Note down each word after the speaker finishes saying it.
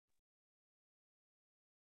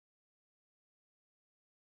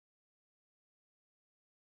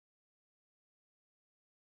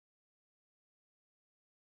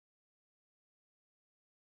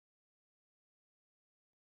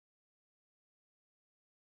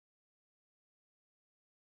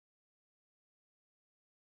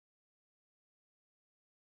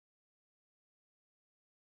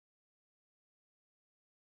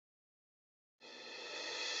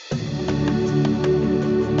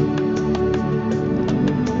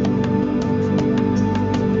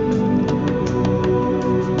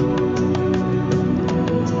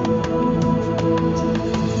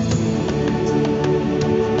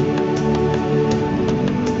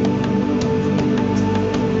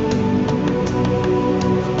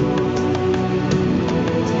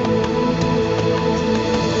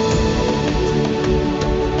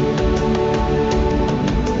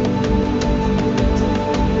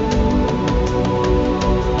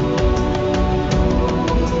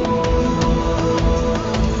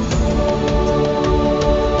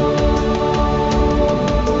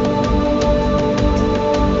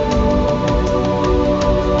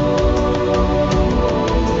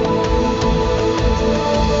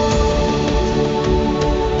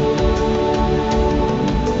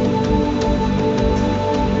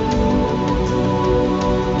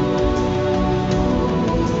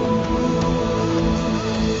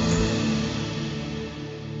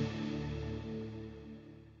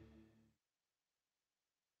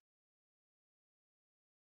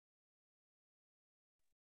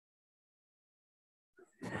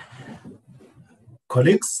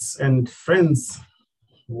Colleagues and friends,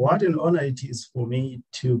 what an honor it is for me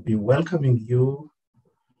to be welcoming you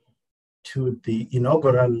to the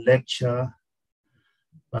inaugural lecture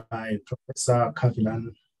by Professor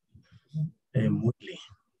Kavilan Moodley.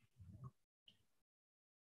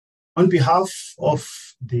 On behalf of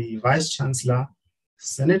the Vice Chancellor,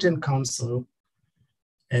 Senate and Council,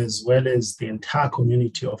 as well as the entire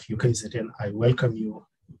community of UKZN, I welcome you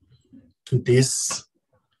to this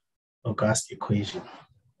august occasion.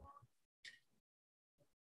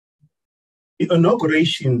 The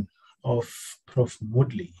inauguration of Prof.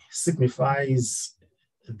 Moodley signifies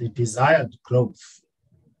the desired growth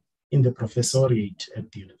in the professoriate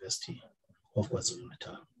at the University of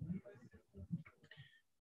KwaZulu-Natal.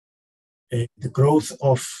 The growth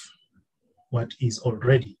of what is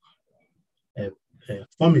already a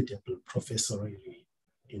formidable professoriate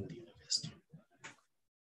in the university.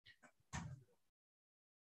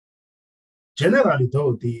 Generally,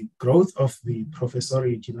 though, the growth of the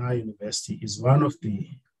professoriate in our university is one of the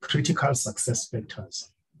critical success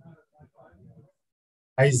factors.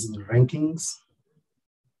 Rising rankings,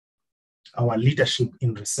 our leadership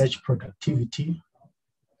in research productivity,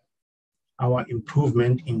 our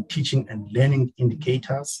improvement in teaching and learning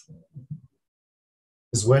indicators,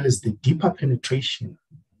 as well as the deeper penetration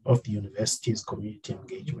of the university's community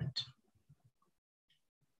engagement.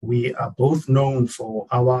 We are both known for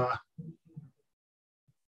our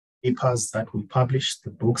papers that we publish, the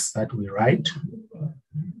books that we write,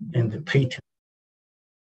 and the patent.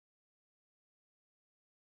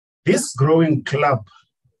 This growing club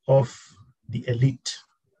of the elite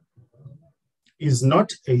is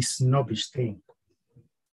not a snobbish thing,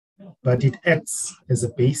 but it acts as a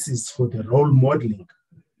basis for the role modeling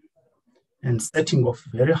and setting of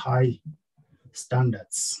very high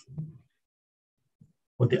standards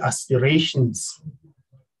for the aspirations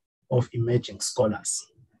of emerging scholars.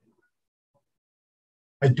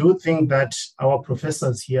 I do think that our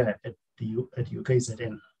professors here at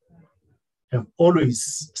UKZN have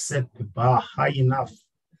always set the bar high enough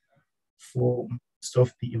for most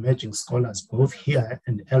of the emerging scholars, both here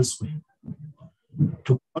and elsewhere,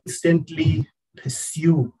 to constantly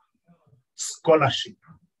pursue scholarship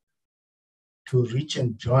to reach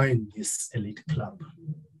and join this elite club.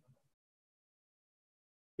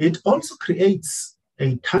 It also creates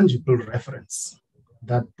a tangible reference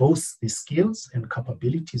that boasts the skills and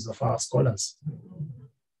capabilities of our scholars.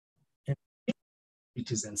 And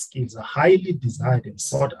capabilities and skills are highly desired and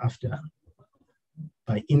sought after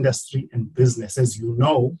by industry and business. As you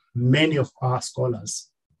know, many of our scholars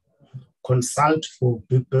consult for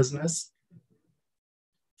big business,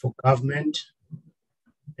 for government,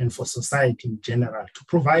 and for society in general to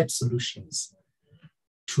provide solutions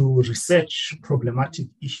to research problematic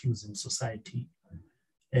issues in society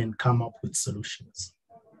and come up with solutions.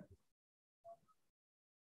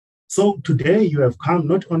 So today you have come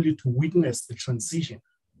not only to witness the transition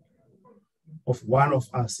of one of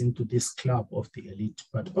us into this club of the elite,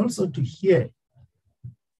 but also to hear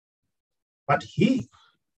what he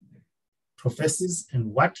professes and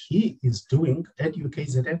what he is doing at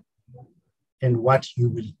UKZN and what he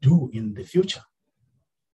will do in the future.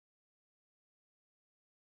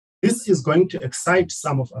 This is going to excite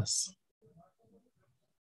some of us.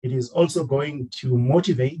 It is also going to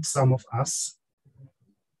motivate some of us.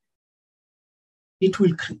 It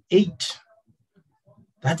will create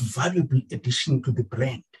that valuable addition to the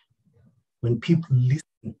brand when people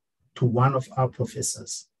listen to one of our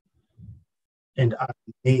professors and are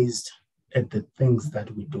amazed at the things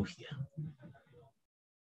that we do here.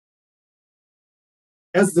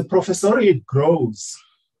 As the professoriate grows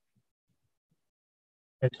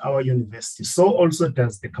at our university, so also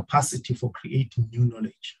does the capacity for creating new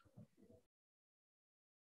knowledge.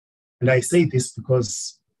 And I say this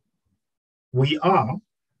because we are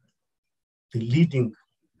the leading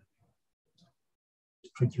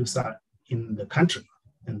producer in the country,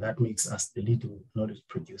 and that makes us the leading knowledge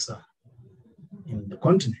producer in the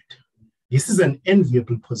continent. This is an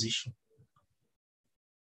enviable position.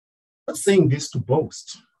 I'm not saying this to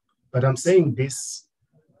boast, but I'm saying this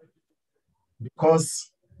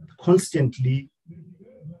because constantly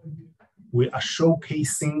we are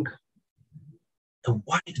showcasing a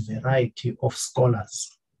wide variety of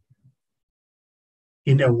scholars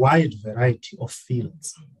in a wide variety of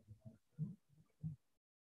fields,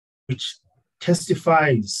 which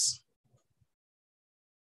testifies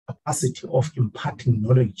capacity of imparting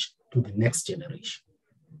knowledge to the next generation.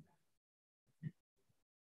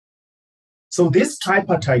 So this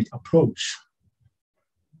tripartite approach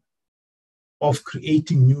of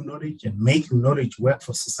creating new knowledge and making knowledge work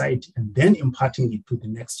for society and then imparting it to the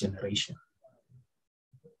next generation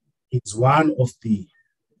is one of the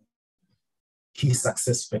key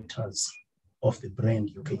success factors of the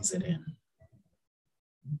brand UKZN.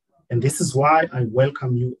 And this is why I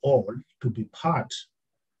welcome you all to be part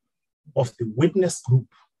of the witness group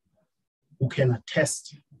who can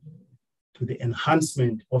attest to the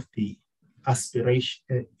enhancement of the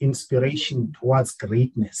inspiration towards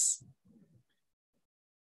greatness.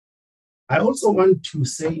 I also want to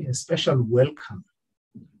say a special welcome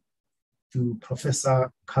to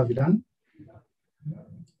Professor Kavilan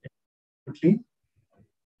Moodley.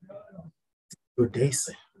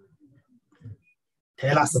 Odyssey.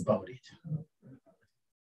 Tell us about it.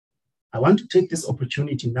 I want to take this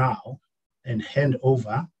opportunity now and hand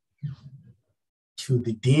over to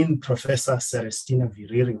the Dean, Professor Celestina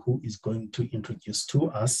Viriri, who is going to introduce to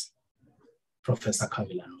us Professor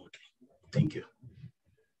Kavilan Moodley. Thank you.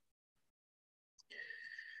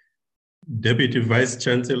 Deputy Vice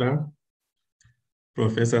Chancellor,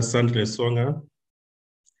 Professor Sandre Songa,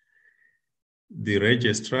 the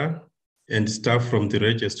Registrar and staff from the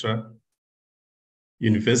Registrar,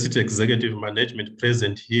 University Executive Management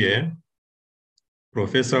present here,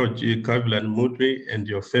 Professor Kavilan Moodley and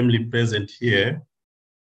your family present here,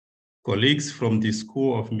 colleagues from the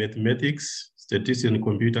School of Mathematics, Statistics and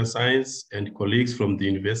Computer Science, and colleagues from the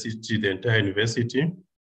university, the entire university,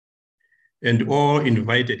 and all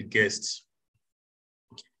invited guests.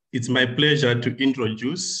 It's my pleasure to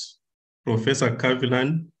introduce Professor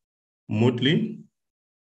Kavilan Moodley.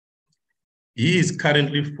 He is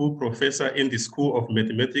currently full professor in the School of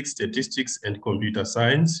Mathematics, Statistics, and Computer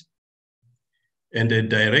Science, and a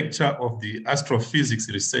director of the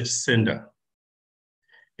Astrophysics Research Center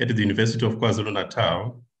at the University of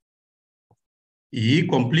KwaZulu-Natal. He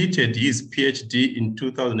completed his PhD in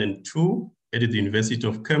 2002 at the University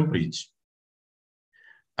of Cambridge,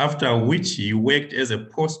 after which he worked as a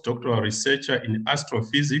postdoctoral researcher in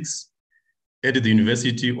astrophysics at the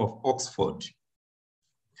University of Oxford,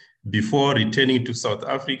 before returning to South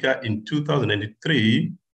Africa in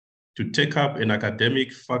 2003 to take up an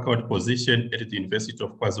academic faculty position at the University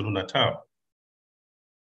of KwaZulu-Natal.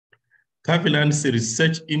 Kavilan's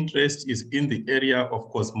research interest is in the area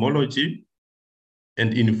of cosmology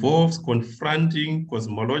and involves confronting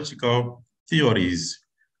cosmological theories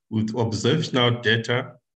with observational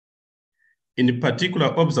data, in particular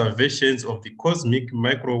observations of the cosmic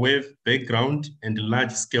microwave background and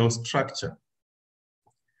large-scale structure.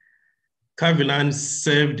 Kavilan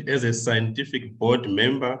served as a scientific board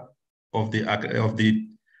member of the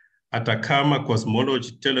Atacama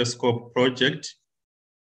Cosmology Telescope Project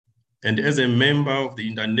and as a member of the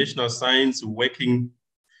International Science Working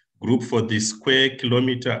Group for the Square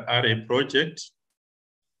Kilometer Array Project,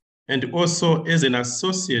 and also as an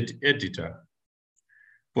associate editor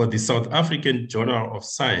for the South African Journal of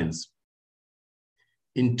Science.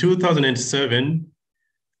 In 2007,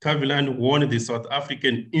 Kavilan won the South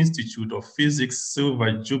African Institute of Physics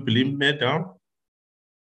Silver Jubilee Medal.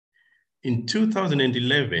 In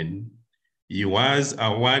 2011, he was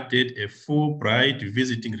awarded a Fulbright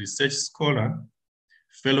Visiting Research Scholar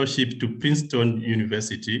Fellowship to Princeton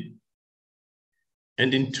University.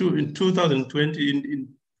 And in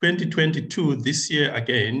 2022, this year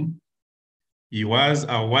again, he was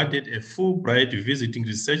awarded a Fulbright Visiting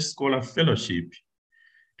Research Scholar Fellowship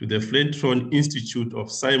to the Flintron Institute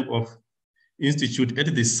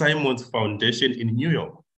at the Simons Foundation in New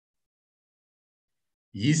York.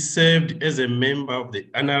 He served as a member of the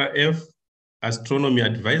NRF Astronomy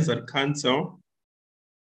Advisory Council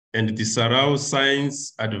and the Sarau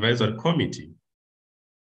Science Advisory Committee.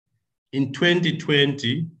 In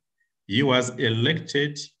 2020, he was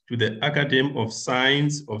elected to the Academy of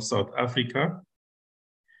Science of South Africa.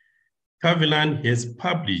 Kavilan has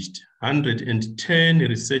published 110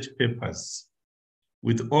 research papers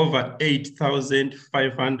with over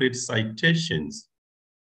 8,500 citations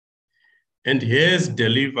and has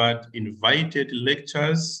delivered invited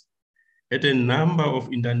lectures at a number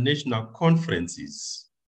of international conferences,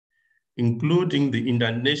 including the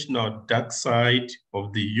International Dark Side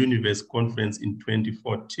of the Universe Conference in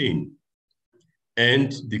 2014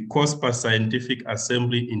 and the COSPA Scientific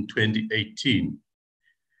Assembly in 2018.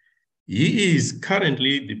 He is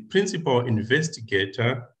currently the principal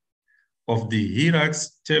investigator of the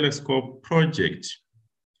HIRAX telescope project,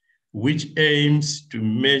 which aims to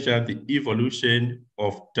measure the evolution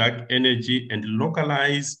of dark energy and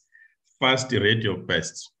localize fast radio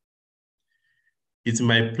bursts. It's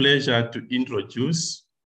my pleasure to introduce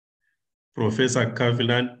Professor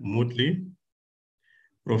Kavilan Moodley.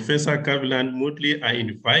 Professor Kavilan Moodley, I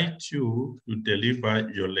invite you to deliver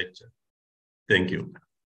your lecture. Thank you.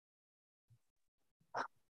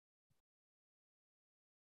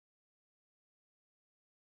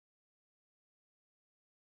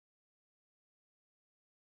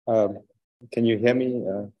 Can you hear me,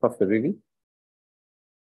 Professor Kavilan?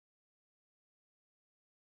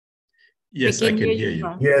 Yes, I can hear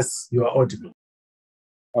you. Yes, you are audible.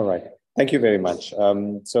 All right. Thank you very much.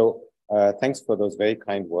 Thanks for those very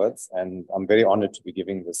kind words, and I'm very honored to be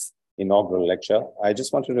giving this inaugural lecture. I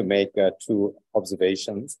just wanted to make two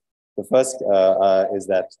observations. The first is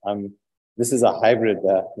that this is a hybrid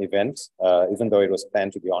event, even though it was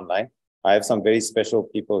planned to be online. I have some very special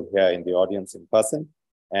people here in the audience in person.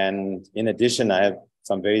 And in addition, I have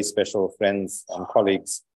some very special friends and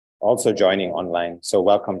colleagues also joining online. So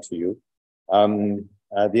welcome to you.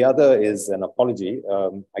 The other is an apology.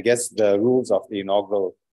 I guess the rules of the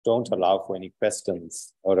inaugural don't allow for any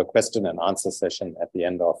questions or a question and answer session at the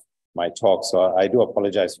end of my talk. So I do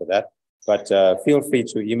apologize for that. But feel free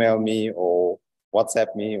to email me or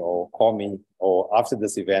WhatsApp me or call me, or after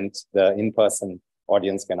this event, the in-person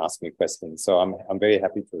audience can ask me questions. So I'm very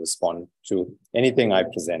happy to respond to anything I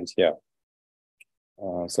present here.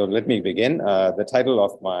 So let me begin. The title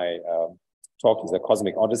of my talk is A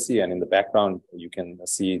Cosmic Odyssey, and in the background, you can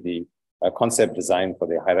see the concept design for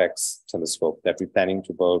the Hyrax telescope that we're planning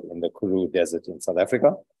to build in the Kuru Desert in South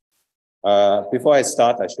Africa. Before I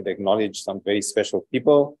start, I should acknowledge some very special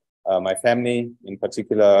people, my family, in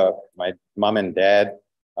particular, my mom and dad,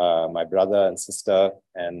 my brother and sister,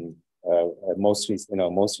 and most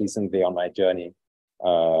recently on my journey,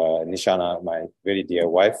 Nishana, my very dear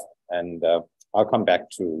wife. And I'll come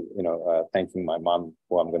back to, thanking my mom,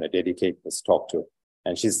 who I'm going to dedicate this talk to.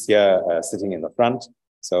 And she's here sitting in the front.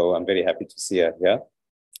 So I'm very happy to see her here.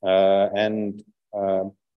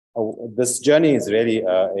 This journey is really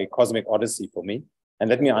a cosmic odyssey for me. And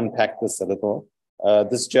let me unpack this a little.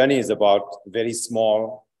 This journey is about very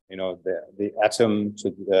small, the atom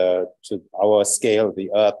to our scale,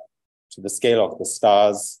 the Earth, to the scale of the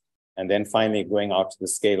stars, and then finally going out to the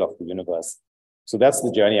scale of the universe. So that's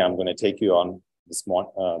the journey I'm going to take you on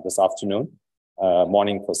this afternoon,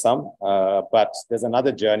 morning for some. But there's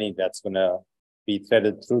another journey that's going to be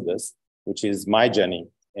threaded through this, which is my journey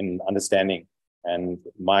in understanding and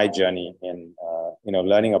my journey in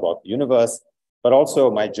learning about the universe, but also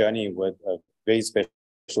my journey with very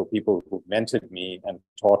special people who mentored me and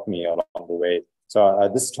taught me along the way. So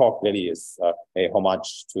this talk really is a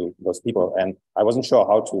homage to those people. And I wasn't sure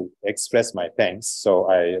how to express my thanks, so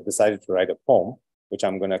I decided to write a poem, which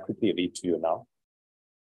I'm going to quickly read to you now.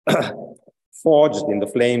 Forged in the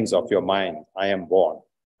flames of your mind, I am born,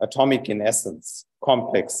 atomic in essence,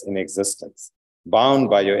 complex in existence. Bound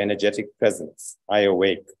by your energetic presence, I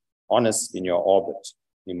awake, honest in your orbit,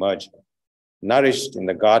 emerging. Nourished in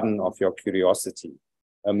the garden of your curiosity,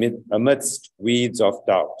 amidst weeds of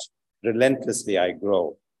doubt, relentlessly I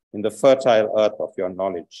grow. In the fertile earth of your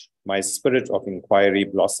knowledge, my spirit of inquiry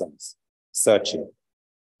blossoms, searching.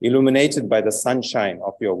 Illuminated by the sunshine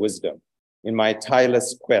of your wisdom, in my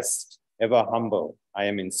tireless quest, ever humble, I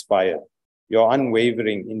am inspired. Your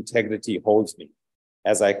unwavering integrity holds me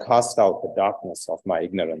as I cast out the darkness of my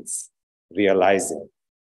ignorance, realizing.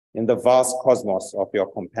 In the vast cosmos of your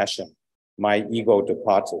compassion, my ego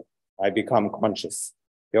departed, I become conscious.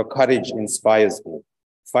 Your courage inspires me.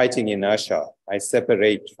 Fighting inertia, I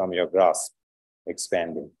separate from your grasp,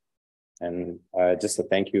 expanding. And just a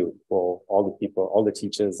thank you for all the people, all the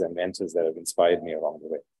teachers and mentors that have inspired me along the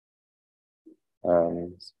way.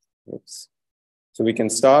 So we can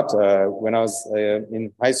start. When I was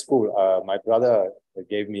in high school, my brother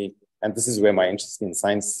gave me, and this is where my interest in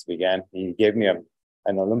science began. He gave me an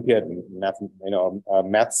Olympiad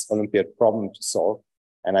maths Olympiad problem to solve,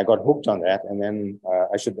 and I got hooked on that. And then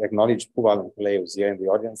I should acknowledge Puval Pillay, who's here in the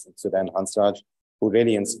audience, and Sudan Hansraj, who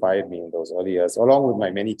really inspired me in those early years, along with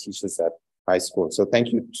my many teachers at high school. So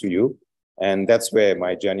thank you to you. And that's where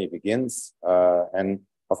my journey begins. And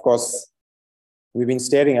of course, we've been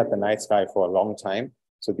staring at the night sky for a long time.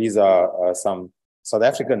 So these are some South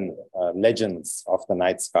African legends of the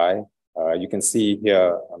night sky. You can see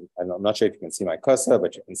here, I'm not sure if you can see my cursor,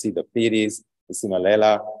 but you can see the Pleiades, the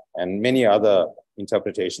Simalela, and many other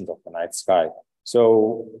interpretations of the night sky.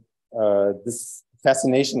 So this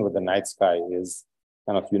fascination with the night sky is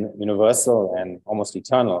kind of universal and almost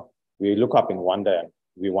eternal. We look up in wonder and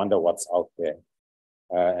we wonder what's out there.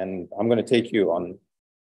 And I'm going to take you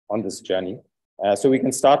on this journey. So we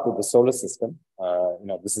can start with the solar system.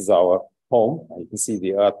 This is our home. You can see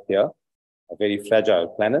the Earth here, a very fragile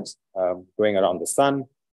planet going around the sun.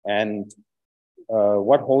 And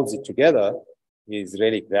what holds it together is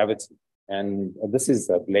really gravity. And this is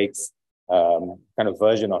Blake's kind of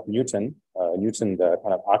version of Newton, Newton, the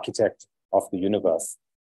kind of architect of the universe.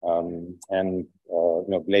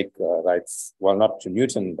 Blake writes, well, not to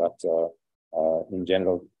Newton, but in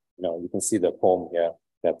general, you can see the poem here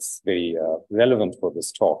that's very relevant for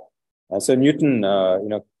this talk. So Newton,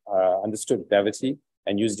 understood gravity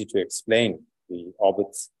and used it to explain the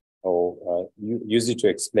orbits, or used it to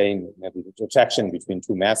explain the attraction between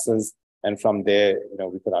two masses. And from there,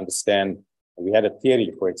 we could understand, we had a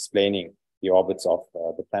theory for explaining the orbits of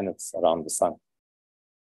the planets around the sun.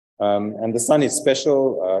 And the sun is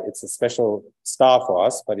special. It's a special star for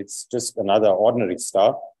us, but it's just another ordinary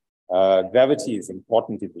star. Gravity is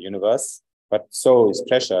important in the universe, but so is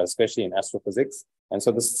pressure, especially in astrophysics. And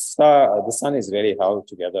so the sun is very held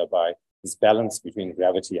together by this balance between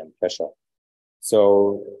gravity and pressure.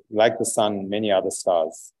 So like the sun, many other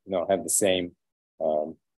stars, have the same,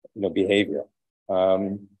 behavior.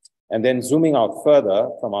 And then zooming out further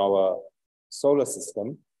from our solar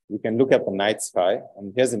system, we can look at the night sky.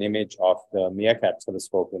 And here's an image of the Meerkat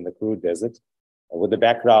telescope in the Karoo Desert with the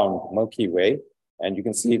background Milky Way. And you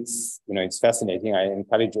can see it's fascinating. I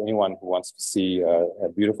encourage anyone who wants to see a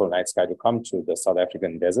beautiful night sky to come to the South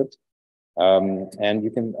African desert. And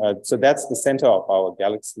you can, so that's the center of our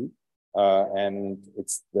galaxy. And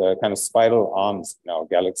it's the kind of spiral arms in our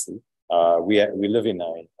galaxy. We live in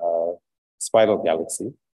a spiral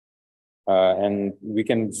galaxy. And we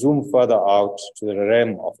can zoom further out to the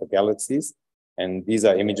realm of the galaxies. And these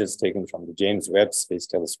are images taken from the James Webb Space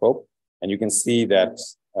Telescope. And you can see that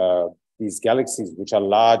these galaxies, which are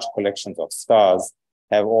large collections of stars,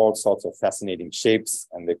 have all sorts of fascinating shapes,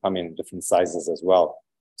 and they come in different sizes as well.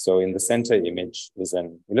 So in the center image is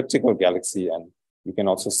an elliptical galaxy, and you can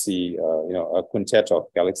also see, a quintet of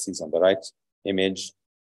galaxies on the right image,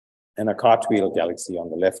 and a cartwheel galaxy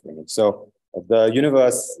on the left image. So the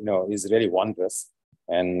universe, is really wondrous,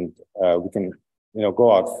 and we can,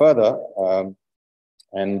 go out further.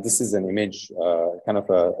 And this is an image, kind of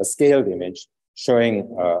a scaled image,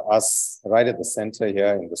 showing us right at the center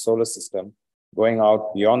here in the solar system, going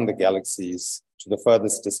out beyond the galaxies to the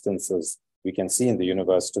furthest distances we can see in the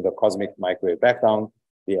universe, to the cosmic microwave background,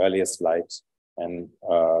 the earliest light. And,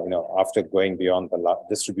 after going beyond the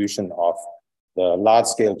distribution of the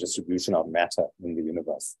large-scale distribution of matter in the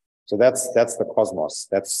universe. So that's the cosmos.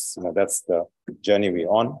 That's the journey we're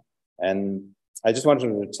on. And I just wanted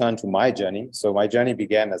to return to my journey. So my journey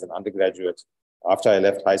began as an undergraduate. After I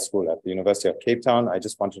left high school at the University of Cape Town, I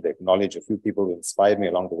just wanted to acknowledge a few people who inspired me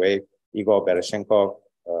along the way. Igor Bereshenkov,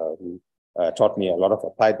 who taught me a lot of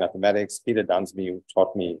applied mathematics. Peter Dunsby, who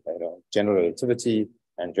taught me general relativity,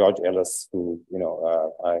 and George Ellis, who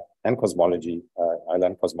and cosmology. I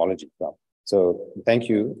learned cosmology from. So thank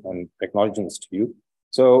you, and acknowledgements to you.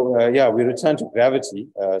 So we returned to gravity.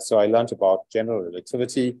 So I learned about general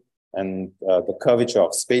relativity and the curvature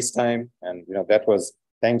of space-time, and that was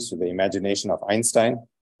thanks to the imagination of Einstein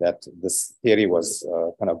that this theory was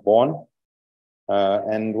kind of born.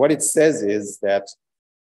 And what it says is that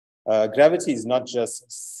gravity is not just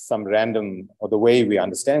some random, or the way we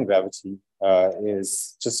understand gravity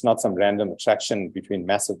is just not some random attraction between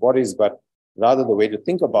massive bodies, but rather the way to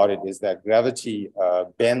think about it is that gravity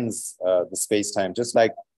bends the space-time, just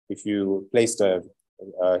like if you placed a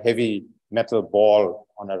heavy metal ball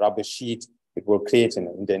on a rubber sheet, it will create an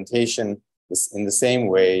indentation. In the same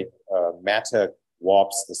way, matter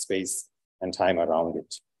warps the space and time around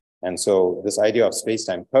it. And so this idea of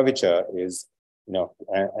space-time curvature is, so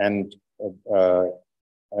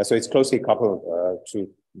it's closely coupled to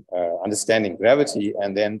understanding gravity.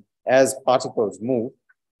 And then as particles move,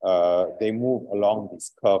 they move along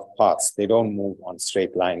these curved paths. They don't move on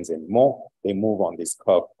straight lines anymore. They move on these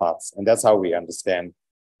curved paths. And that's how we understand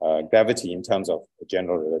gravity in terms of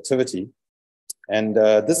general relativity. And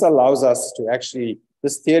this allows us to actually,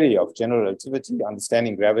 this theory of general relativity,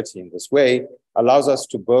 understanding gravity in this way, allows us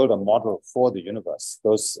to build a model for the universe.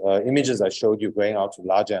 Those images I showed you going out to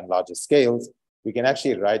larger and larger scales, we can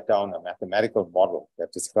actually write down a mathematical model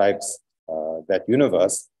that describes that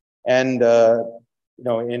universe. And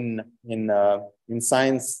in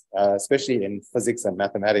science, especially in physics and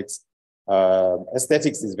mathematics,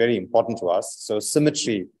 aesthetics is very important to us. So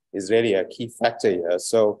symmetry is really a key factor here.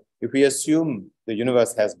 So if we assume the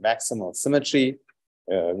universe has maximal symmetry,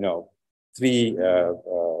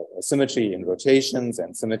 symmetry in rotations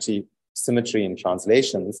and symmetry in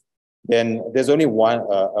translations, then there's only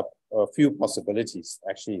a few possibilities,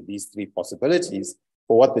 actually these three possibilities,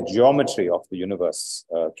 for what the geometry of the universe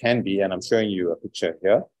can be. And I'm showing you a picture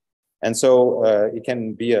here. And so it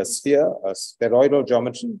can be a sphere, a spheroidal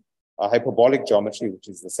geometry, a hyperbolic geometry, which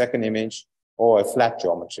is the second image, or a flat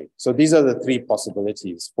geometry. So these are the three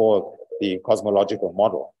possibilities for the cosmological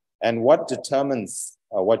model. And what determines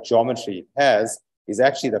what geometry it has is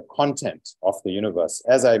actually the content of the universe.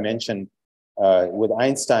 As I mentioned with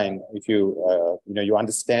Einstein, if you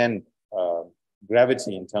understand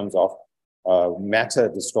gravity in terms of matter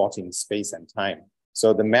distorting space and time.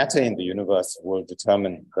 So the matter in the universe will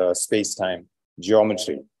determine the space-time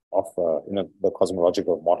geometry of the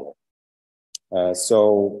cosmological model.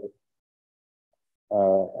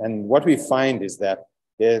 And what we find is that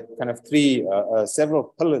there are kind of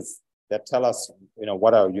several pillars that tell us,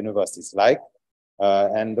 what our universe is like.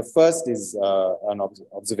 And the first is an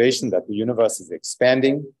observation that the universe is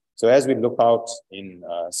expanding. So as we look out in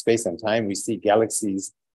space and time, we see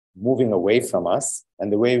galaxies moving away from us.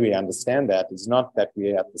 And the way we understand that is not that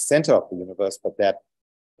we're at the center of the universe, but that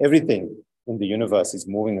everything in the universe is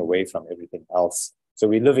moving away from everything else. So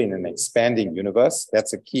we live in an expanding universe.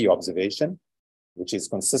 That's a key observation, which is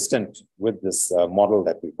consistent with this model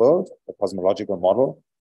that we built, the cosmological model.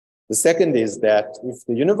 The second is that if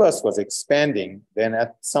the universe was expanding, then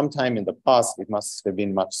at some time in the past, it must have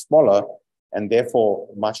been much smaller and therefore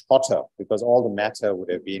much hotter, because all the matter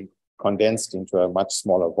would have been condensed into a much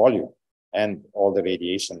smaller volume and all the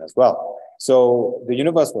radiation as well. So the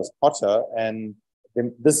universe was hotter, and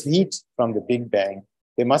this heat from the Big Bang,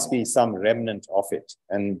 there must be some remnant of it.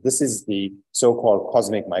 And this is the so-called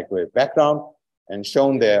cosmic microwave background. And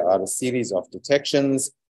shown there are a series of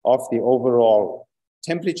detections of the overall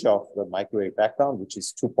temperature of the microwave background, which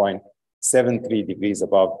is 2.73 degrees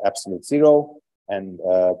above absolute zero. And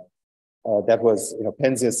that was,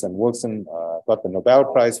 Penzias and Wilson got the Nobel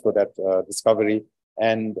Prize for that discovery.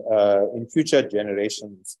 And in future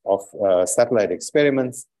generations of satellite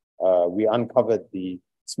experiments, we uncovered the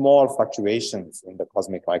small fluctuations in the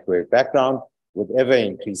cosmic microwave background with ever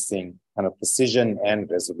increasing kind of precision and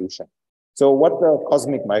resolution. So what the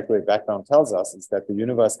cosmic microwave background tells us is that the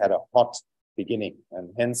universe had a hot beginning,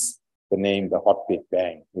 and hence the name, the hot Big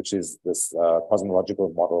Bang, which is this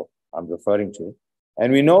cosmological model I'm referring to.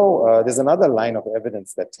 And we know there's another line of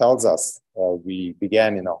evidence that tells us we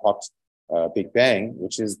began in a hot Big Bang,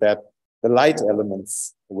 which is that the light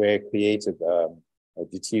elements were created,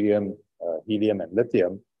 deuterium, helium, and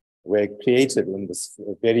lithium were created in this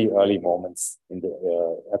very early moments in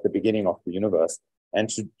at the beginning of the universe. And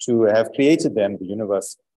to have created them, the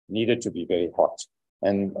universe needed to be very hot.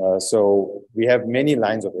 And so we have many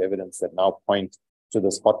lines of evidence that now point to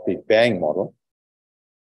this hot Big Bang model.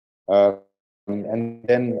 And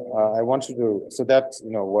then I wanted to, so that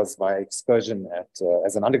was my excursion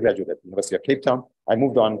as an undergraduate at the University of Cape Town. I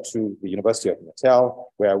moved on to the University of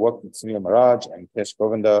Natal, where I worked with Sunil Maharaj and Kesh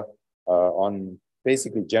Govinda on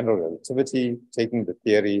basically general relativity, taking the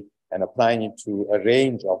theory and applying it to a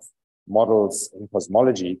range of models in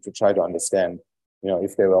cosmology to try to understand,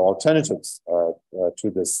 if there were alternatives to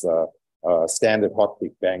this standard hot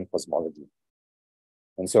Big Bang cosmology.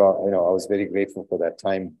 And so, I was very grateful for that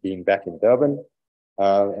time being back in Durban.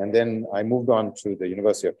 And then I moved on to the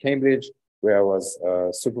University of Cambridge, where I was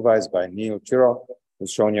supervised by Neil Turok,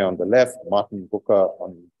 who's shown here on the left, Martin Booker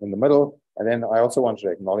in the middle. And then I also want to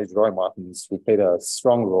acknowledge Roy Martins, who played a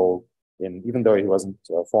strong role in, even though he wasn't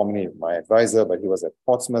formally my advisor, but he was at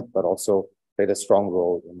Portsmouth, but also played a strong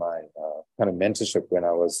role in my kind of mentorship when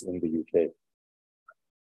I was in the UK.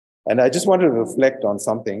 And I just wanted to reflect on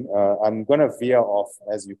something. I'm going to veer off,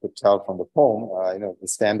 as you could tell from the poem, the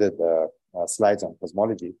standard slides on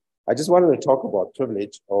cosmology. I just wanted to talk about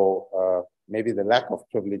privilege, or maybe the lack of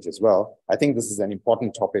privilege as well. I think this is an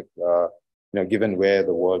important topic, given where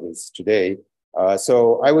the world is today.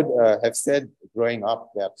 So I would have said growing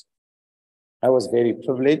up that I was very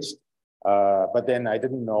privileged, but then I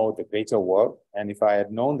didn't know the greater world. And if I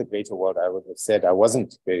had known the greater world, I would have said I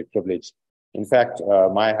wasn't very privileged. In fact,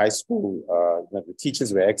 my high school, the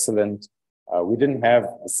teachers were excellent. We didn't have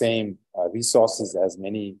the same resources as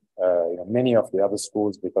many of the other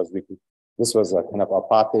schools, because this was a kind of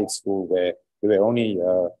apartheid school where there were only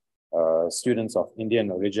students of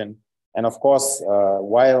Indian origin. And of course,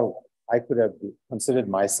 while I could have considered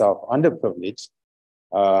myself underprivileged,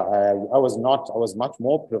 I was much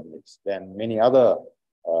more privileged than many other,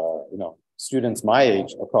 students my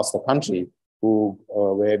age across the country who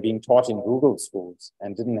were being taught in rural schools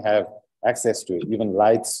and didn't have access to even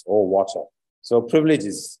lights or water. So privilege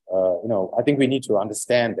is, I think we need to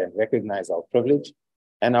understand and recognize our privilege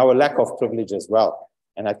and our lack of privilege as well.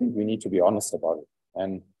 And I think we need to be honest about it.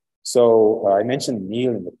 And so I mentioned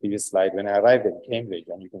Neil in the previous slide. When I arrived in Cambridge,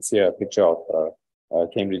 and you can see a picture of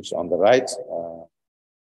Cambridge on the right,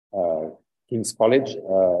 King's College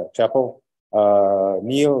Chapel.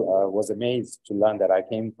 Neil was amazed to learn that I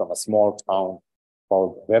came from a small town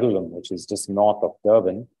called Verulam, which is just north of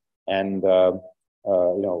Durban. And,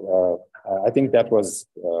 I think that was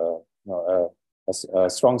a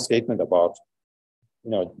strong statement about,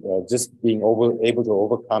 just being able to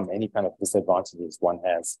overcome any kind of disadvantages one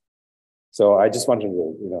has. So I just wanted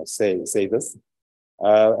to, say this.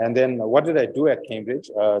 And then what did I do at Cambridge?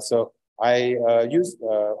 So I used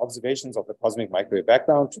observations of the cosmic microwave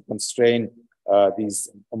background to constrain these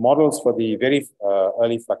models for the very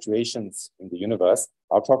early fluctuations in the universe.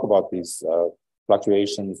 I'll talk about these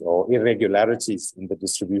fluctuations or irregularities in the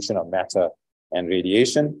distribution of matter and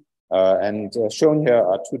radiation. And shown here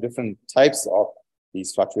are two different types of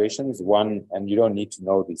these fluctuations. One, and you don't need to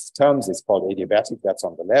know these terms, is called adiabatic, that's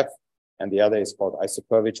on the left, and the other is called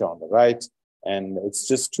isocurvature on the right. And it's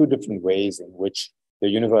just two different ways in which the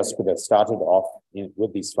universe could have started off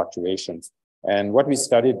with these fluctuations. And what we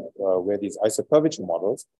studied were these isocurvature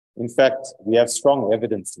models. In fact, we have strong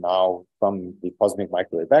evidence now from the cosmic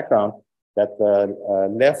microwave background that the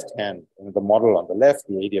left hand, the model on the left,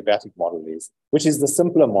 the adiabatic model is, which is the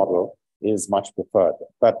simpler model, is much preferred.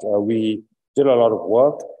 But we did a lot of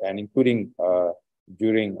work, and including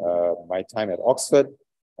during my time at Oxford,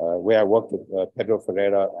 where I worked with Pedro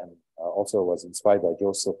Ferreira and also was inspired by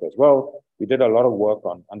Joseph as well. We did a lot of work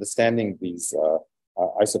on understanding these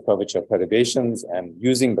isocurvature perturbations and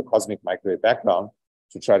using the cosmic microwave background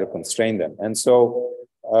to try to constrain them. And so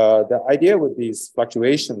the idea with these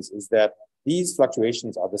fluctuations is that these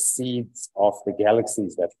fluctuations are the seeds of the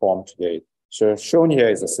galaxies that form today. So shown here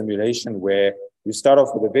is a simulation where you start off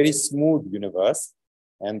with a very smooth universe,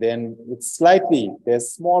 and then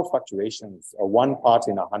there's small fluctuations, 1 part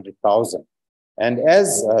in 100,000. And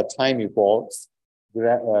as time evolves,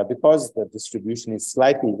 because the distribution is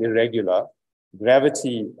slightly irregular,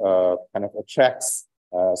 gravity kind of attracts,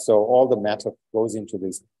 so all the matter goes into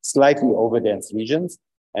these slightly overdense regions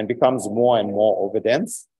and becomes more and more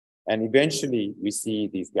overdense. And eventually we see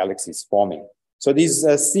these galaxies forming. So these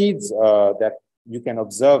seeds that you can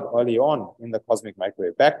observe early on in the cosmic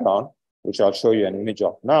microwave background, which I'll show you an image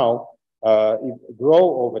of now,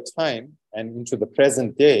 grow over time and into the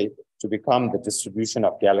present day to become the distribution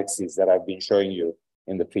of galaxies that I've been showing you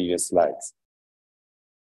in the previous slides.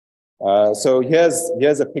 So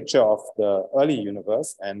here's a picture of the early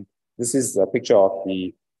universe, and this is a picture of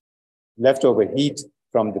the leftover heat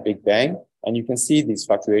from the Big Bang. And you can see these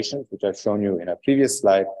fluctuations, which I've shown you in a previous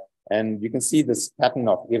slide, and you can see this pattern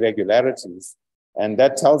of irregularities. And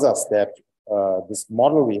that tells us that this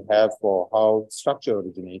model we have for how structure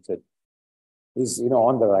originated is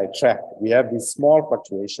on the right track. We have these small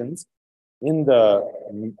fluctuations in the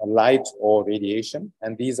light or radiation,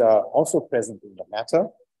 and these are also present in the matter.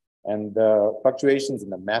 And the fluctuations in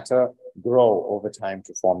the matter grow over time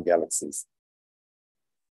to form galaxies.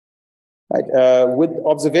 Right. With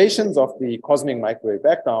observations of the cosmic microwave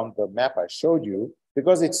background, the map I showed you,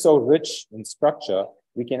 because it's so rich in structure,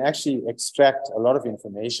 we can actually extract a lot of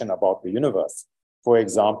information about the universe. For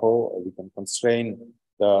example, we can constrain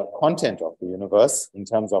the content of the universe in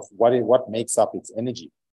terms of what makes up its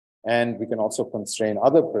energy. And we can also constrain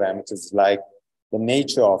other parameters like the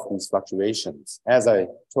nature of these fluctuations. As I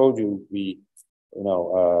told you, we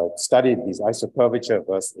studied these isocurvature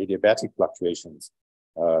versus adiabatic fluctuations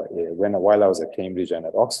while I was at Cambridge and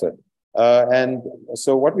at Oxford. And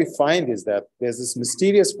so what we find is that there's this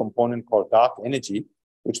mysterious component called dark energy,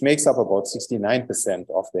 which makes up about 69%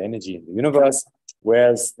 of the energy in the universe,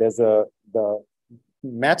 whereas there's the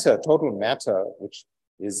matter, total matter, which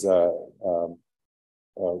is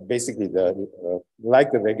basically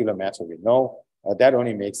like the regular matter we know, that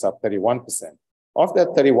only makes up 31%. Of that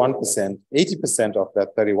 31%, 80% of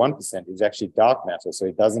that 31% is actually dark matter, so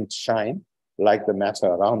it doesn't shine like the matter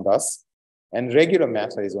around us. And regular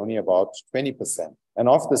matter is only about 20%. And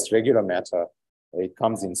of this regular matter, it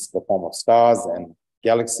comes in the form of stars and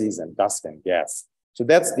galaxies and dust and gas. So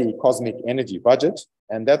that's the cosmic energy budget.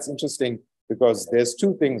 And that's interesting because there's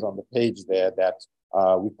two things on the page there that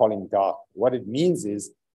we're calling dark. What it means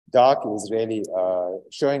is dark is really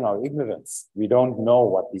showing our ignorance. We don't know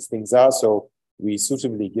what these things are, so we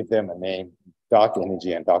suitably give them a name, dark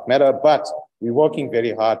energy and dark matter, but we're working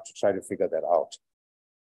very hard to try to figure that out.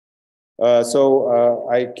 So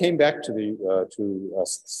I came back to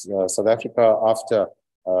South Africa after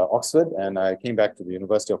Oxford, and I came back to the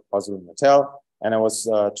University of KwaZulu-Natal, and I was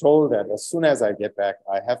told that as soon as I get back,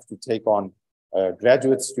 I have to take on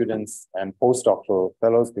graduate students and postdoctoral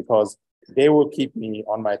fellows because they will keep me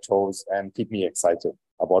on my toes and keep me excited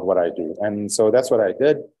about what I do. And so that's what I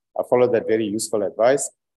did. I followed that very useful advice.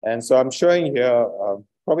 And so I'm showing here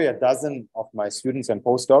probably a dozen of my students and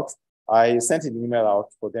postdocs. I sent an email out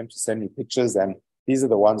for them to send me pictures, and these are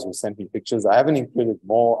the ones who sent me pictures. I haven't included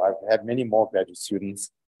more. I've had many more graduate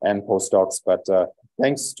students and postdocs, but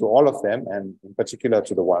thanks to all of them, and in particular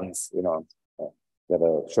to the ones, that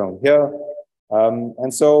are shown here.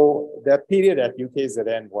 And so that period at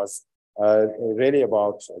UKZN was really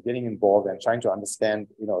about getting involved and trying to understand,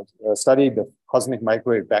 study the cosmic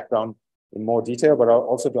microwave background in more detail, but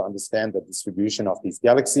also to understand the distribution of these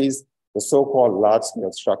galaxies, the so-called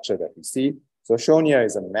large-scale structure that we see. So shown here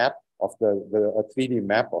is a map of a 3D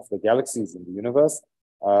map of the galaxies in the universe.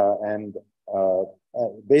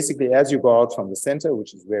 Basically, as you go out from the center,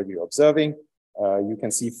 which is where we're observing, you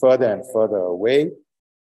can see further and further away.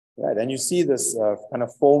 Right, and you see this kind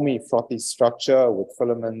of foamy, frothy structure with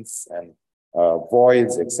filaments and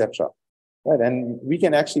voids, etc. Right, and we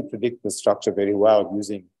can actually predict the structure very well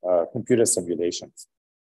using computer simulations.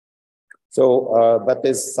 So, but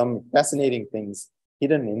there's some fascinating things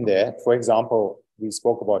hidden in there. For example, we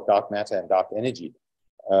spoke about dark matter and dark energy.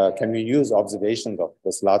 Can we use observations of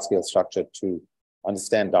this large-scale structure to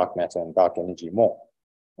understand dark matter and dark energy more?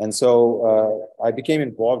 And so I became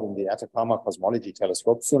involved in the Atacama Cosmology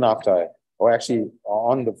Telescope soon after, or actually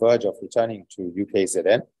on the verge of returning to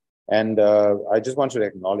UKZN. And I just want to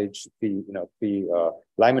acknowledge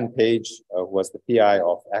Lyman Page, who was the PI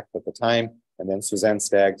of ACT at the time, and then Suzanne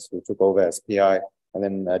Staggs, who took over as PI, and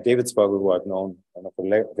then David Spergel, who I've known for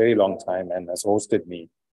a very long time and has hosted me,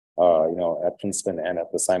 at Princeton and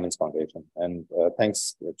at the Simons Foundation. And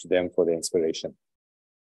thanks to them for the inspiration.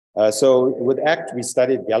 So with ACT, we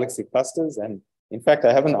studied galaxy clusters. And in fact,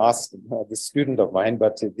 I haven't asked this student of mine,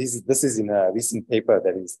 but this is in a recent paper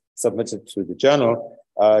that is submitted to the journal,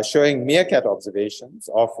 showing meerkat observations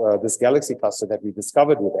of this galaxy cluster that we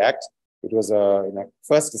discovered with ACT. It was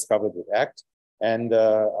first discovered with ACT. And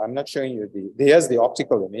I'm not showing you here's the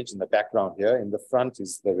optical image in the background here. In the front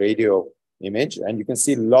is the radio image. And you can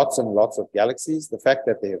see lots and lots of galaxies. The fact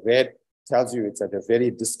that they're red tells you it's at a very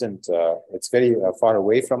distant, it's very far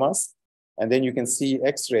away from us. And then you can see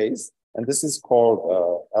X-rays, and this is called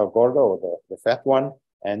El Gordo, or the fat one.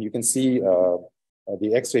 And you can see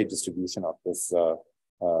the X-ray distribution of this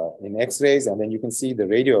in X-rays, and then you can see the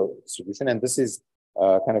radio distribution. And this is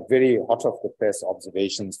kind of very hot off the press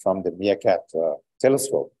observations from the Meerkat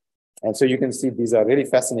telescope. And so you can see these are really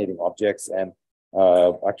fascinating objects and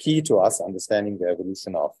are key to us understanding the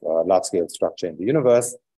evolution of large-scale structure in the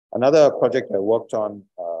universe. Another project I worked on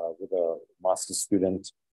with a master's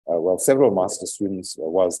student, several master students,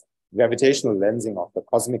 was gravitational lensing of the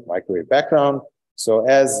cosmic microwave background. So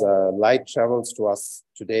as light travels to us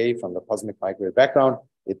today from the cosmic microwave background,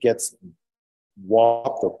 it gets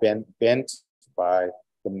warped or bent by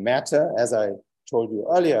the matter. As I told you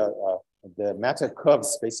earlier, the matter curves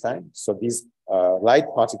space-time. So these light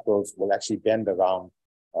particles will actually bend around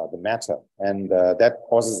the matter. And that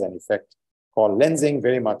causes an effect called lensing,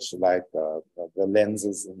 very much like the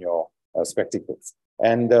lenses in your spectacles.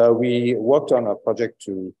 And we worked on a project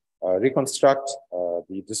to reconstruct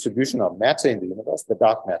the distribution of matter in the universe, the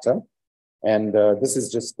dark matter. And this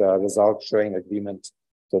is just a result showing agreement.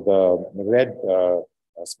 So the red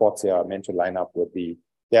spots here are meant to line up with the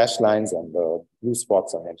dashed lines, and the blue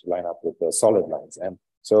spots are meant to line up with the solid lines. And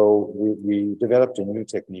so we developed a new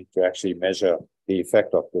technique to actually measure the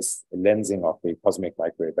effect of this lensing of the cosmic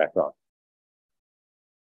microwave background.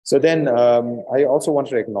 So then I also want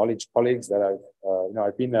to acknowledge colleagues that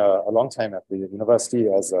I've been a long time at the university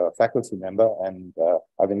as a faculty member, and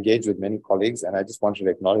I've engaged with many colleagues, and I just wanted to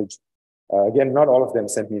acknowledge, again, not all of them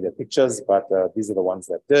sent me their pictures, but these are the ones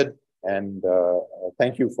that did. And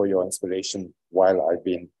thank you for your inspiration while I've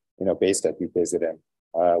been based at UKZN.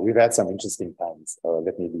 We've had some interesting times,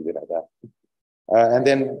 let me leave it at that. And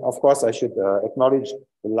then, of course, I should acknowledge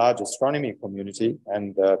the large astronomy community,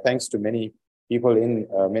 and thanks to many people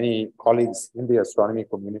many colleagues in the astronomy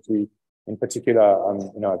community. In particular,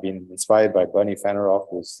 I've been inspired by Bernie Fanaroff,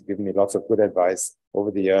 who's given me lots of good advice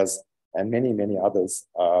over the years, and many, many others.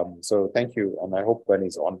 So thank you, and I hope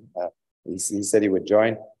Bernie's on. He said he would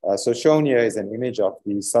join. So shown here is an image of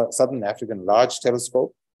the Southern African Large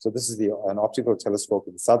Telescope. So this is an optical telescope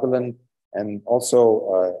in Sutherland, and also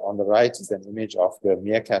on the right is an image of the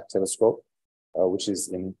Meerkat Telescope, which is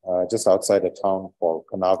in just outside a town called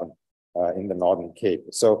Carnarvon. In the Northern Cape.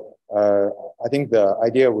 So I think the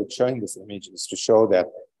idea with showing this image is to show that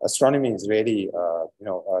astronomy is really,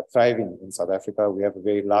 thriving in South Africa. We have a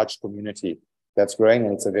very large community that's growing,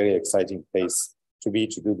 and it's a very exciting place to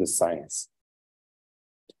do this science.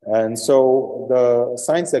 And so the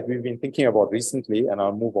science that we've been thinking about recently, and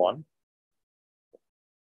I'll move on.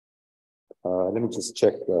 Let me just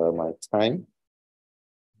check my time.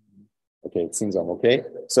 Okay, it seems I'm okay.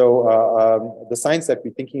 So the science that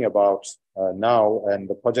we're thinking about now and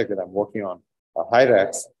the project that I'm working on,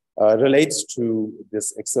 HYRAX, relates to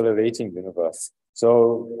this accelerating universe.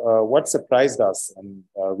 So what surprised us, and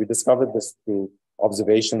we discovered this through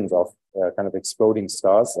observations of kind of exploding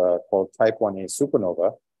stars called Type 1a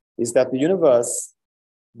supernova, is that the universe,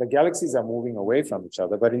 the galaxies are moving away from each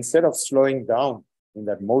other, but instead of slowing down in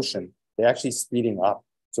that motion, they're actually speeding up.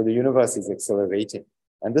 So the universe is accelerating.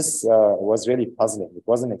 And this was really puzzling. It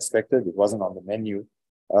wasn't expected, it wasn't on the menu,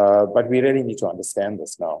 but we really need to understand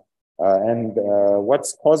this now.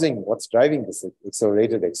 What's driving this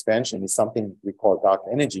accelerated expansion is something we call dark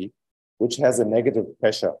energy, which has a negative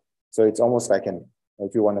pressure. So it's almost like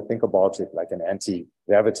if you want to think about it, like an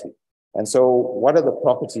anti-gravity. And so what are the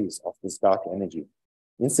properties of this dark energy?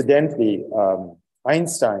 Incidentally,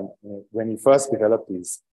 Einstein, when he first developed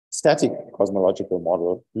his static cosmological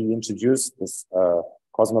model, he introduced this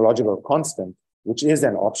cosmological constant, which is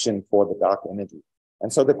an option for the dark energy.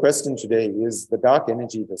 And so the question today is the dark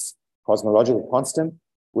energy, this cosmological constant,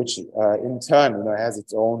 which in turn has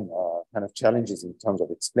its own kind of challenges in terms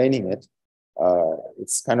of explaining it.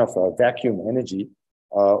 It's kind of a vacuum energy,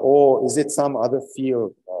 or is it some other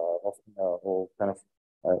field or kind of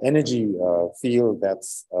energy field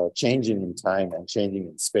that's changing in time and changing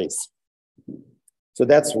in space? So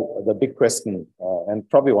that's the big question, and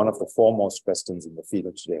probably one of the foremost questions in the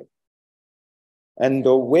field today. And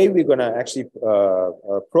the way we're going to actually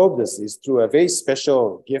probe this is through a very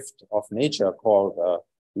special gift of nature called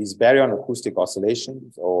these baryon acoustic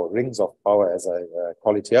oscillations, or rings of power, as I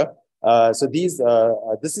call it here. So this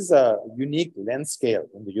is a unique length scale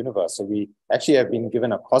in the universe. So we actually have been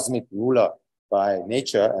given a cosmic ruler by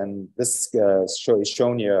nature, and this is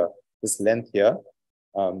shown here, this length here,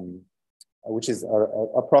 which is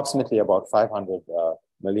approximately about 500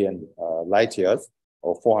 million light years,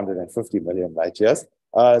 or 450 million light years.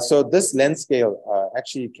 So this length scale,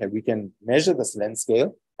 actually we can measure this length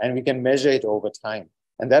scale, and we can measure it over time.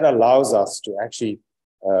 And that allows us to actually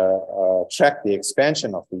track the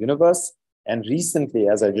expansion of the universe. And recently,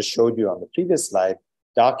 as I just showed you on the previous slide,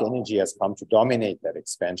 dark energy has come to dominate that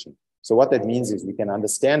expansion. So what that means is we can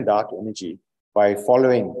understand dark energy by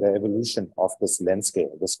following the evolution of this length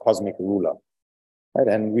scale, this cosmic ruler. Right?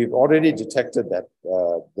 And we've already detected that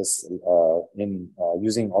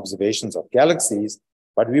using observations of galaxies,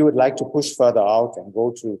 but we would like to push further out and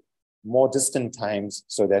go to more distant times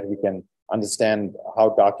so that we can understand how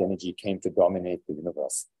dark energy came to dominate the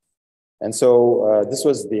universe. And so this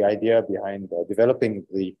was the idea behind developing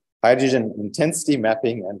the hydrogen intensity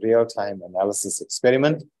mapping and real-time analysis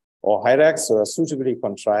experiment, or HYRAX, so a suitably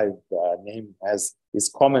contrived name as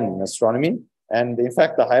is common in astronomy. And in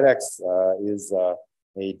fact, the HYRAX is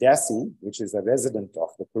a dassy, which is a resident of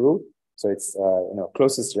the Peru. So its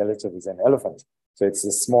closest relative is an elephant. So it's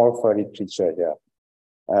a small furry creature here.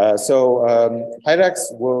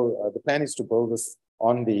 HYRAX the plan is to build this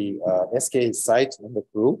on the SK site in the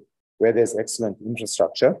Peru, where there's excellent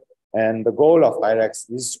infrastructure. And the goal of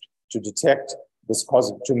HYRAX is to detect this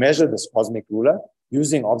to measure this cosmic ruler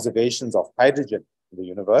using observations of hydrogen in the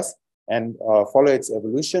universe and follow its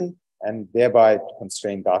evolution and thereby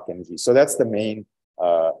constrain dark energy. So that's the main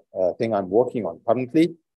thing I'm working on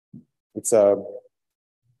currently. It's a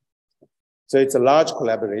large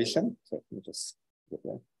collaboration. So let me just get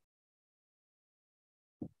there.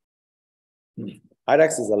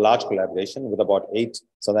 HYRAX is a large collaboration with about 8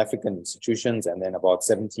 South African institutions and then about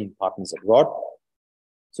 17 partners abroad.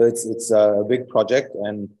 So it's a big project,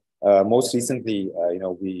 and most recently,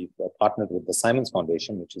 we partnered with the Simons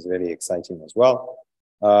Foundation, which is very exciting as well.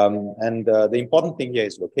 The important thing here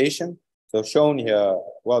is location. So shown here,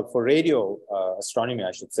 well, for radio astronomy,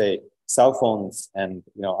 I should say, cell phones and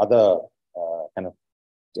other kind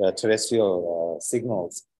of terrestrial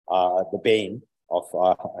signals are the bane of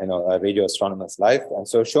a radio astronomer's life. And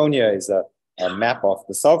so shown here is a map of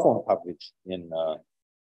the cell phone coverage in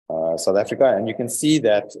South Africa, and you can see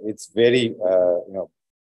that it's very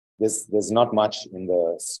there's not much in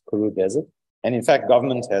the Karoo Desert. And in fact,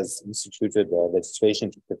 government has instituted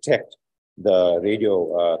legislation to protect the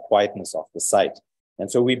radio quietness of the site.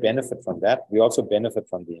 And so we benefit from that. We also benefit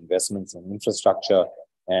from the investments in infrastructure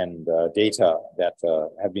and data that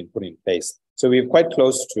have been put in place. So we're quite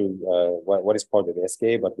close to what is called the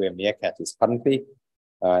SK, but where Meerkat is currently.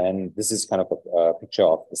 And this is kind of a picture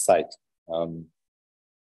of the site.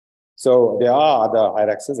 So there are other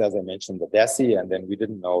HYRAXs, as I mentioned, the dassy, and then we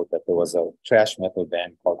didn't know that there was a trash metal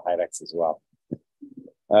band called HYRAX as well.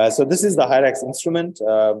 So this is the HYRAX instrument.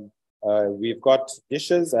 We've got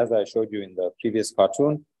dishes, as I showed you in the previous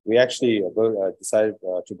cartoon. We actually decided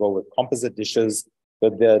to go with composite dishes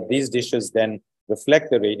But these dishes then reflect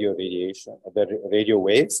the radio radiation, the radio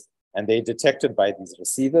waves, and they're detected by these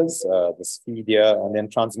receivers, this feed here, and then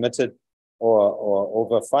transmitted or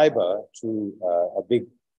over fiber to a big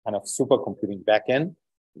kind of supercomputing backend.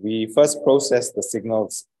 We first process the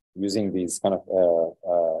signals using these kind of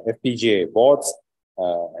FPGA boards.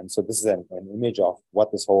 And so this is an image of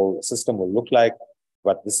what this whole system will look like,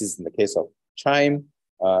 but this is in the case of Chime.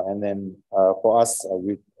 And then for us,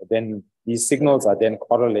 then these signals are then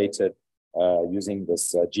correlated using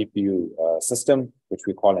this GPU system, which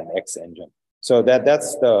we call an X engine. So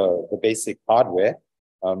that's the basic hardware.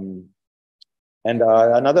 And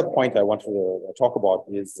another point I wanted to talk about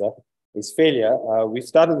is failure. We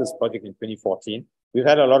started this project in 2014. We've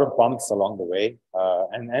had a lot of bumps along the way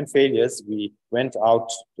and failures. We went out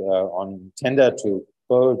on tender to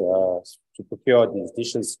build, to procure these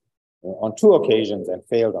dishes on 2 occasions and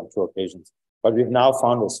failed on 2 occasions. But we've now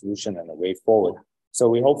found a solution and a way forward. So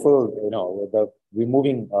we're hopeful, we're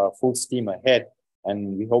moving full steam ahead,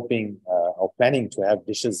 and we're hoping or planning to have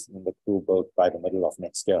dishes in the crew built by the middle of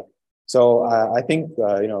next year. So I think,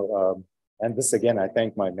 and this again, I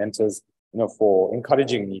thank my mentors, for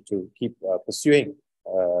encouraging me to keep pursuing.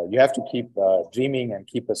 You have to keep dreaming and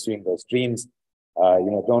keep pursuing those dreams.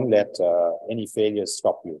 Don't let any failures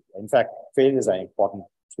stop you. In fact, failures are important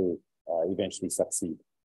to eventually succeed.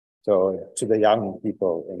 So to the young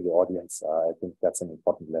people in the audience, I think that's an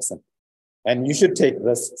important lesson. And you should take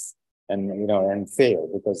risks and fail,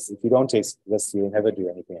 because if you don't take risks, you'll never do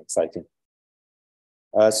anything exciting.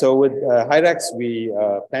 So with Hyrax, we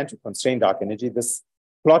plan to constrain dark energy. This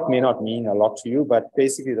plot may not mean a lot to you, but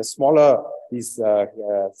basically the smaller these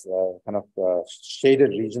shaded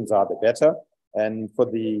regions are, the better. And for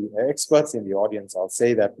the experts in the audience, I'll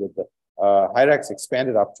say that with the Hyrax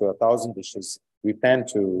expanded up to 1,000 dishes, we plan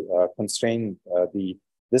to constrain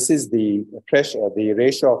this is the pressure, the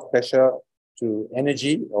ratio of pressure to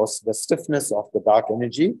energy, or the stiffness of the dark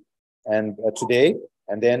energy, and today,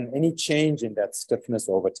 and then any change in that stiffness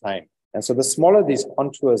over time. And so the smaller these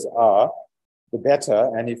contours are, the better.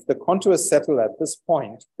 And if the contours settle at this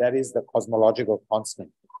point, that is the cosmological constant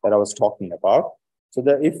that I was talking about. So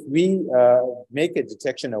that if we make a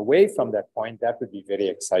detection away from that point, that would be very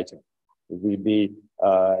exciting. We'd be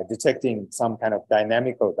detecting some kind of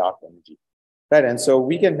dynamical dark energy, right? And so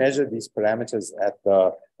we can measure these parameters at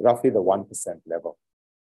roughly the 1% level,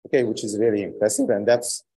 okay, which is really impressive. And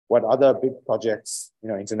that's what other big projects,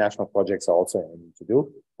 international projects are also aiming to do.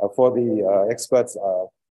 For the experts,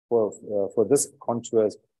 for this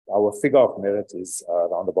contours, our figure of merit is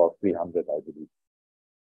around about 300, I believe.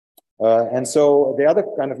 And so the other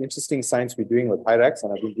kind of interesting science we're doing with Hyrax,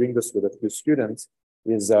 and I've been doing this with a few students,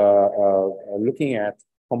 is looking at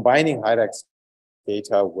combining Hyrax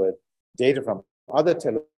data with data from other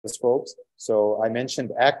telescopes. So I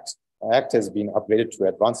mentioned ACT. ACT has been upgraded to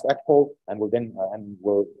Advanced ACT-POL, and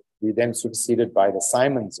will be then succeeded by the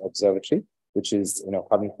Simons Observatory, which is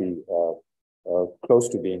currently close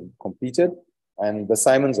to being completed. And the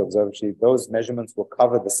Simons Observatory, those measurements will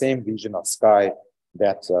cover the same region of sky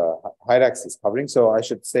that Hyrax is covering. So I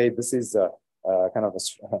should say this is kind of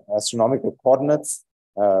astronomical coordinates.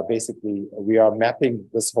 Basically, we are mapping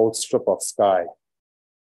this whole strip of sky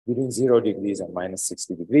between 0 degrees and minus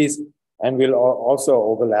 60 degrees. And we'll also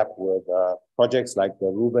overlap with projects like the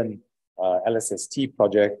Rubin LSST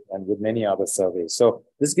project and with many other surveys. So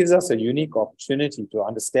this gives us a unique opportunity to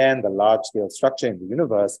understand the large-scale structure in the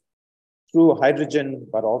universe through hydrogen,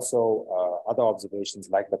 but also other observations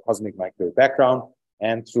like the cosmic microwave background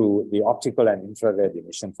and through the optical and infrared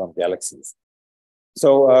emission from galaxies.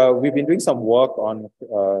 So we've been doing some work on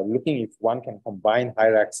looking if one can combine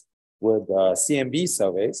Hyrax with CMB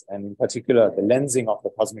surveys, and in particular, the lensing of the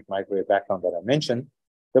cosmic microwave background that I mentioned.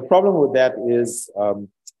 The problem with that is,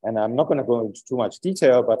 and I'm not going to go into too much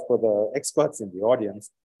detail, but for the experts in the audience,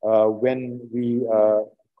 when we,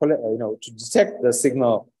 to detect the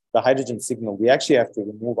signal, the hydrogen signal, we actually have to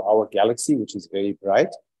remove our galaxy, which is very bright.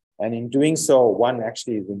 And in doing so, one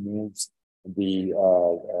actually removes the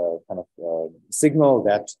signal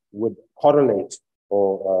that would correlate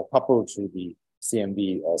or couple to the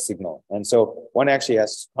CMB signal. And so one actually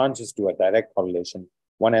can't just do a direct correlation.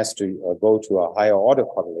 One has to go to a higher order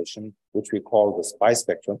correlation, which we call this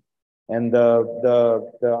bispectrum. And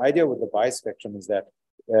the idea with the bispectrum is that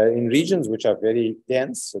in regions which are very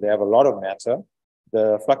dense, so they have a lot of matter,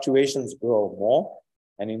 the fluctuations grow more.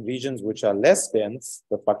 And in regions which are less dense,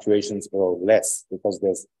 the fluctuations grow less because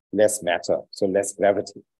there's less matter, so less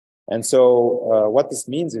gravity. And so what this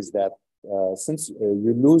means is that since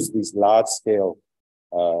you lose these large-scale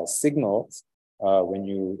signals when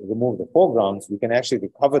you remove the foregrounds, we can actually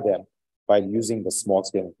recover them by using the small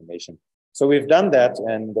scale information. So we've done that,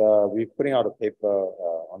 and we're putting out a paper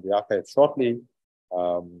on the archive shortly.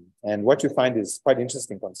 And what you find is quite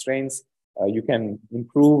interesting constraints. You can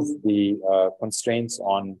improve the constraints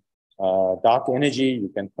on dark energy.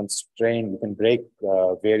 You can break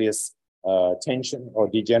various tension or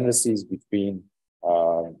degeneracies between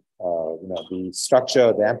the structure,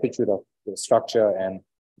 the amplitude of the structure, and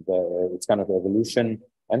its kind of evolution.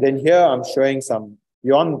 And then here I'm showing some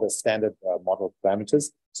beyond the standard model parameters.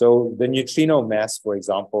 So the neutrino mass, for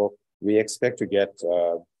example, we expect to get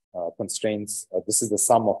constraints. This is the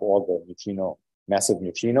sum of all the massive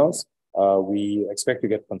neutrinos. We expect to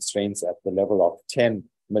get constraints at the level of 10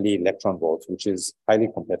 milli-electron volts, which is highly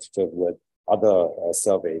competitive with other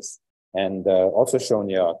surveys. And also shown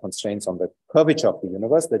here are constraints on the curvature of the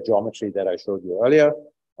universe, the geometry that I showed you earlier,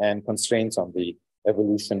 and constraints on the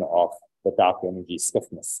evolution of the dark energy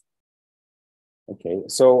stiffness. Okay,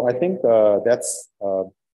 so I think that's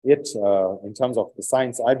it in terms of the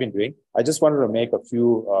science I've been doing. I just wanted to make a few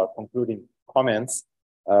concluding comments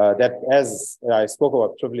that, as I spoke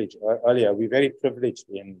about privilege earlier, we're very privileged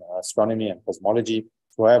in astronomy and cosmology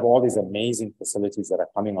to have all these amazing facilities that are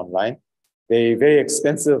coming online. They're very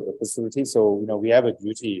expensive facilities, so we have a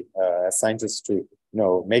duty as scientists to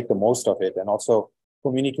make the most of it and also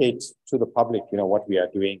communicate to the public what we are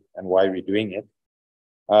doing and why we're doing it.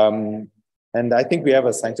 And I think we have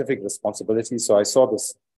a scientific responsibility. So I saw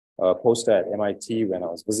this poster at MIT when I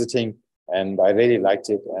was visiting, and I really liked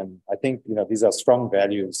it. And I think these are strong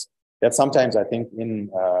values that sometimes I think in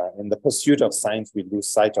the pursuit of science we lose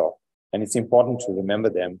sight of, and it's important to remember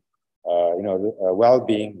them.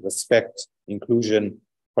 Well-being, respect, inclusion,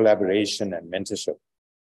 collaboration, and mentorship.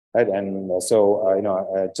 Right, and so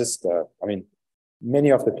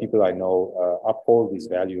many of the people I know uphold these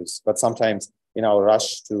values, but sometimes in our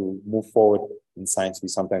rush to move forward in science, we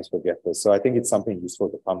sometimes forget this. So I think it's something useful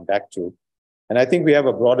to come back to. And I think we have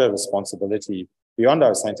a broader responsibility beyond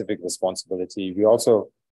our scientific responsibility. We also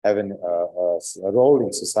have a role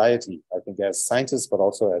in society, I think, as scientists, but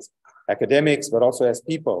also as academics, but also as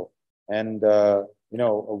people. And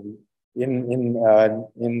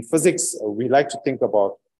in physics, we like to think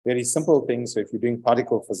about very simple things. So if you're doing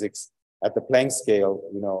particle physics at the Planck scale,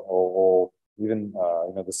 or even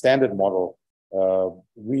the standard model,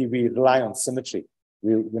 we rely on symmetry.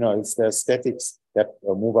 It's the aesthetics that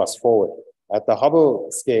move us forward. At the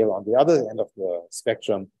Hubble scale, on the other end of the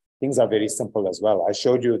spectrum, things are very simple as well. I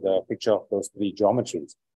showed you the picture of those three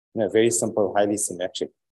geometries. Very simple, highly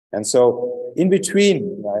symmetric. And so in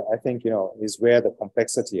between, I think, is where the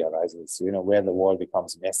complexity arises, where the world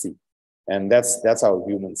becomes messy. And that's our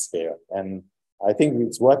human sphere. And I think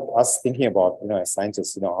it's worth us thinking about, as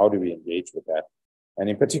scientists, how do we engage with that? And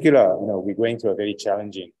in particular, we're going through a very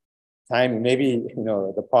challenging time. Maybe,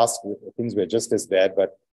 the past things were just as bad,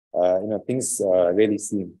 but, things really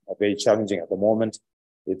seem very challenging at the moment.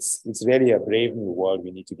 It's really a brave new world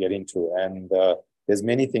we need to get into. And there's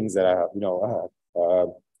many things that are,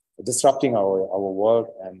 disrupting our world.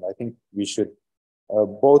 And I think we should,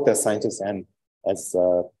 both as scientists and as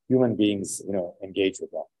human beings, engage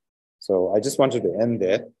with that. So I just wanted to end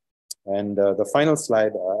there. And the final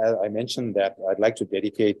slide, I mentioned that I'd like to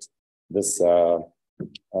dedicate this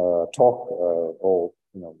talk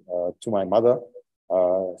to my mother.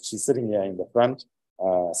 She's sitting here in the front,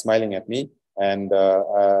 smiling at me. And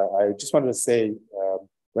I just wanted to say,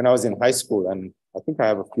 when I was in high school, and I think I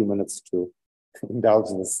have a few minutes to indulge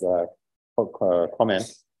this comment.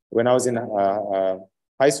 When I was in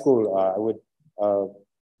high school, I would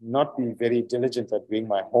not be very diligent at doing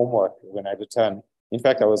my homework when I returned. In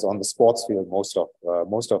fact, I was on the sports field most of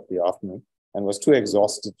the afternoon and was too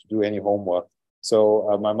exhausted to do any homework.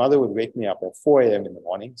 So my mother would wake me up at 4 a.m. in the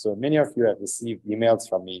morning. So many of you have received emails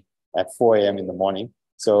from me at 4 a.m. in the morning.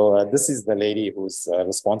 So this is the lady who's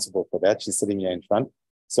responsible for that. She's sitting here in front.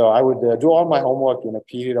 So I would do all my homework in a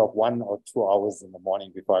period of 1 or 2 hours in the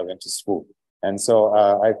morning before I went to school. And so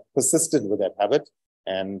I persisted with that habit.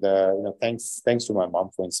 And thanks to my mom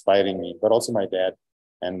for inspiring me, but also my dad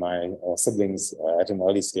and my siblings at an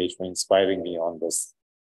early stage for inspiring me on this,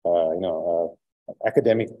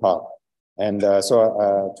 academic path. And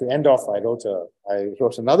so to end off, I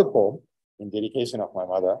wrote another poem in dedication of my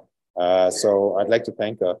mother. So I'd like to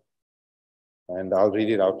thank her, and I'll read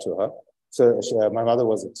it out to her. So my mother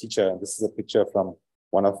was a teacher, and this is a picture from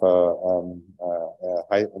one of her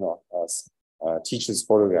teacher's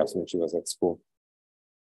photographs when she was at school.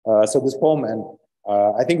 So this poem, and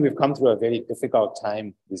I think we've come through a very difficult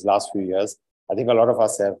time these last few years. I think a lot of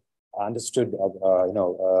us have understood,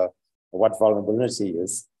 what vulnerability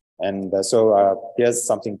is. And so here's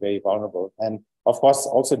something very vulnerable. And of course,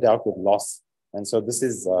 also dealt with loss. And so this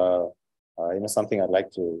is, something I'd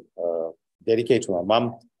like to dedicate to my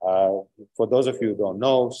mom. For those of you who don't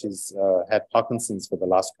know, she's had Parkinson's for the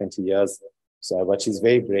last 20 years. So, but she's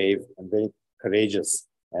very brave and very courageous.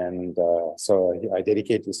 And so I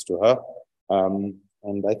dedicate this to her.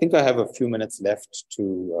 And I think I have a few minutes left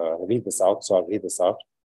to read this out. So I'll read this out.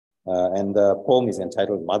 And the poem is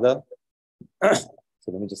entitled Mother.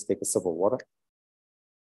 So let me just take a sip of water.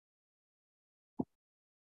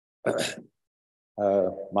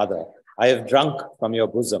 Mother, I have drunk from your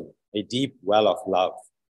bosom a deep well of love.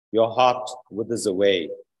 Your heart withers away,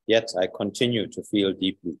 yet I continue to feel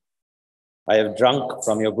deeply. I have drunk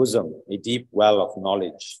from your bosom a deep well of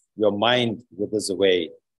knowledge. Your mind withers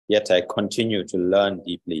away, yet I continue to learn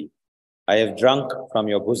deeply. I have drunk from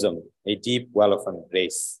your bosom a deep well of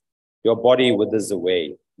embrace. Your body withers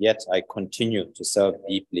away, yet I continue to serve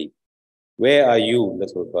deeply. Where are you,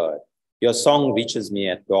 little bird? Your song reaches me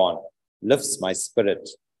at dawn, lifts my spirit,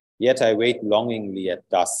 yet I wait longingly at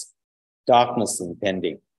dusk, darkness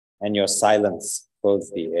impending, and your silence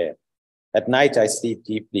fills the air. At night I sleep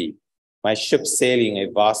deeply, my ship sailing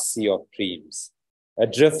a vast sea of dreams.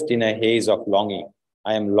 Adrift in a haze of longing,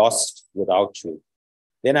 I am lost without you.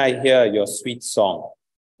 Then I hear your sweet song,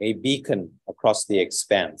 a beacon across the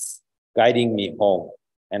expanse, guiding me home,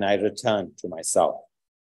 and I return to myself.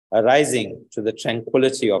 Arising to the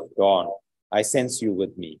tranquility of dawn, I sense you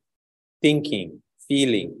with me. Thinking,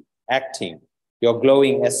 feeling, acting, your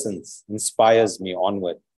glowing essence inspires me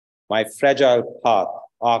onward. My fragile path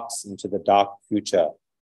arcs into the dark future,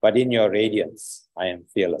 but in your radiance, I am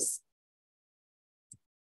fearless.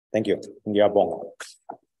 Thank you. Ngiyabonga.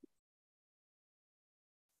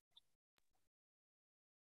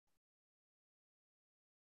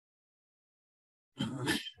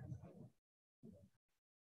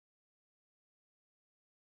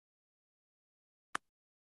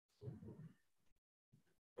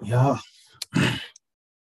 Yeah.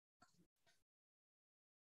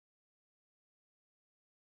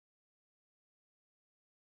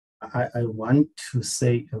 I want to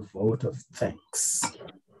say a vote of thanks.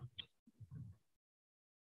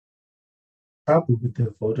 The trouble with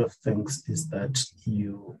the vote of thanks is that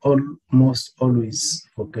you almost always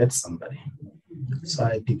forget somebody. So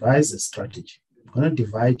I devised a strategy. I'm going to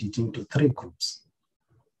divide it into 3 groups.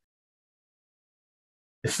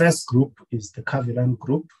 The first group is the Kavilan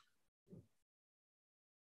group.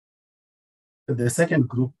 The second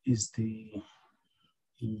group is the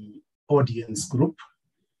audience group.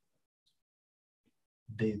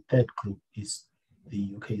 The third group is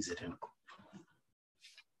the UKZN group.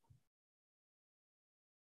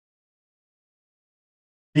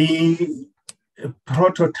 The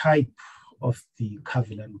prototype of the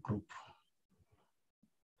Kavilan group,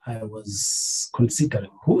 I was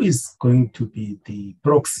considering who is going to be the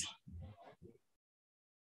proxy.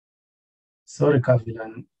 Sorry,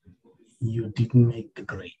 Kavilan, you didn't make the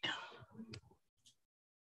grade.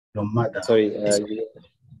 Your mother.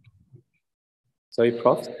 Sorry,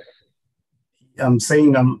 Prof? I'm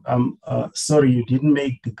saying I'm sorry you didn't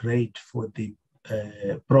make the grade for the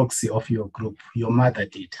proxy of your group. Your mother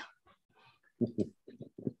did.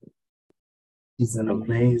 She's an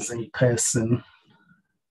amazing person.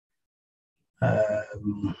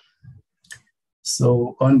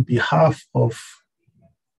 So on behalf of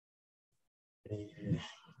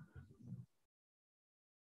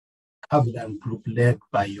Kavilan group led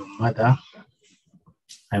by your mother,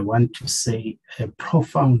 I want to say a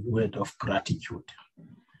profound word of gratitude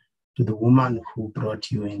to the woman who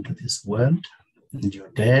brought you into this world, and your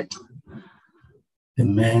dad, the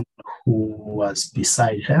man who was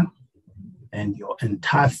beside her, and your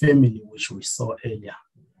entire family, which we saw earlier.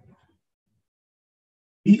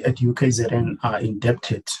 We at UKZN are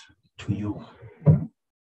indebted to you,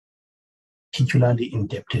 particularly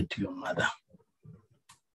indebted to your mother.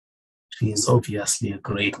 She is obviously a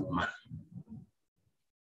great woman.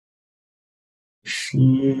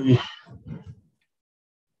 She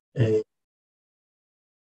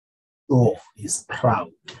is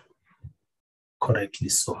proud, correctly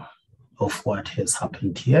so, of what has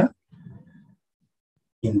happened here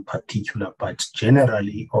in particular, but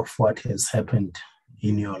generally of what has happened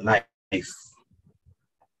in your life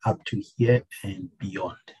up to here and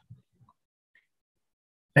beyond.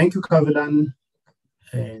 Thank you, Kavilan,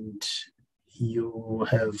 and you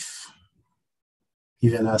have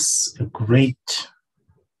given us a great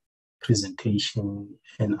presentation,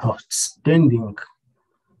 an outstanding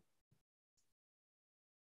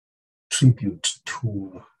tribute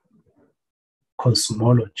to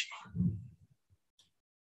cosmology.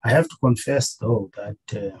 I have to confess, though,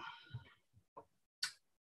 that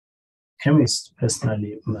chemist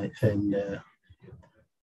personally, and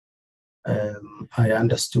I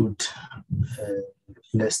understood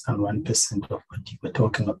less than 1% of what you were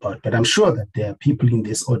talking about. But I'm sure that there are people in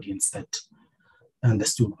this audience that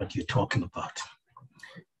understood what you're talking about.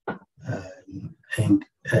 And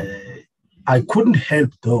I couldn't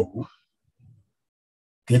help, though,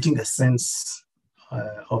 getting a sense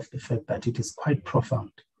of the fact that it is quite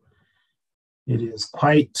profound. It is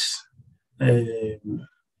quite cutting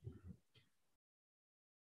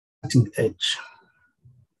edge.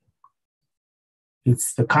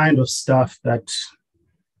 It's the kind of stuff that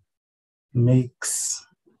makes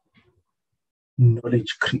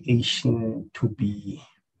knowledge creation to be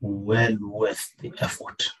well worth the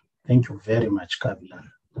effort. Thank you very much,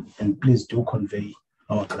 Kavilan. And please do convey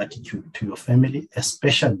our gratitude to your family,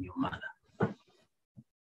 especially your mother.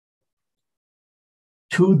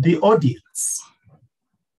 To the audience,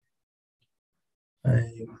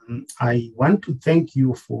 I want to thank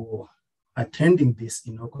you for attending this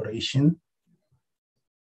inauguration.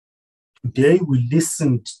 Today, we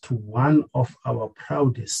listened to one of our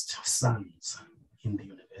proudest sons in the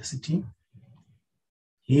university.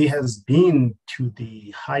 He has been to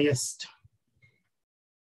the highest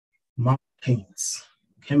mountains,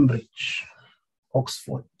 Cambridge,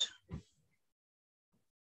 Oxford,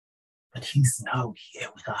 but he's now here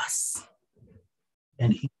with us,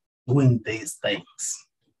 and he's doing these things.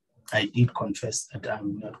 I did confess that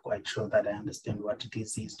I'm not quite sure that I understand what it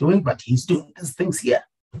is he's doing, but he's doing these things here.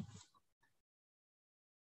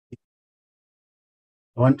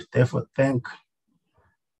 I want to therefore thank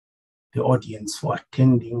the audience for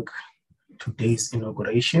attending today's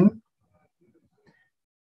inauguration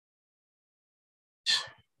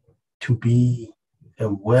to be a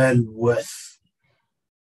well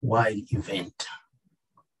worthwhile event.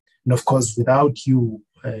 And of course, without you,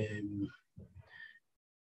 I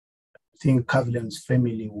think Kavilan's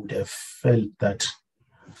family would have felt that,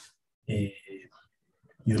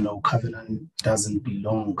 Kavilan doesn't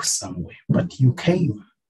belong somewhere, but you came.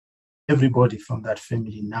 Everybody from that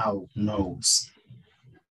family now knows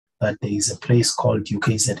that there is a place called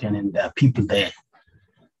UKZN and there are people there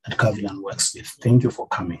that Kavilan works with. Thank you for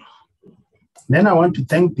coming. Then I want to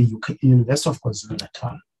thank the University of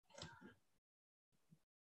KwaZulu-Natal.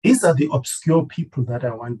 These are the obscure people that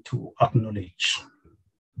I want to acknowledge.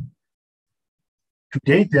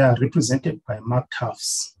 Today, they are represented by Mark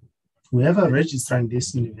Tufts. We have a registrar in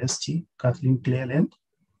this university, Kathleen Clearland.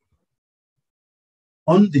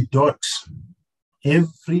 On the dot,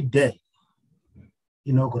 every day,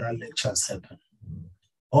 inaugural lectures happen.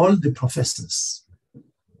 All the professors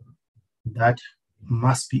that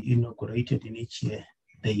must be inaugurated in each year,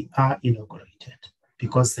 they are inaugurated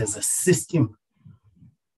because there's a system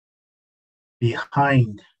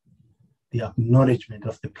behind the acknowledgement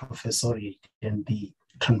of the professoriate and the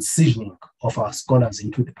transitioning of our scholars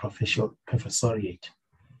into the professoriate.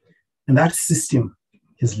 And that system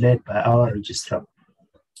is led by our registrar,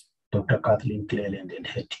 Dr. Kathleen Clearland, and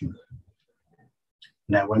her team.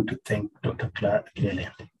 And I want to thank Dr.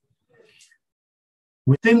 Clearland.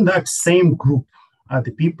 Within that same group are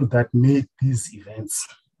the people that make these events.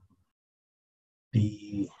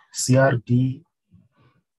 The CRD,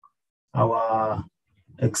 our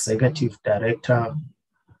executive director,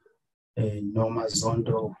 Norma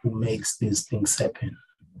Zondo, who makes these things happen.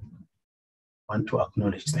 I want to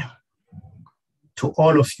acknowledge them. To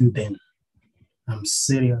all of you then, I'm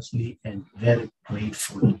seriously and very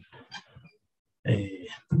grateful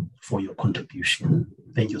for your contribution.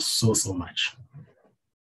 Thank you so, so much.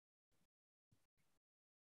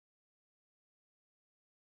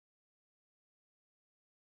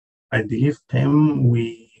 I believe, Pam,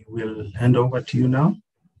 we will hand over to you now.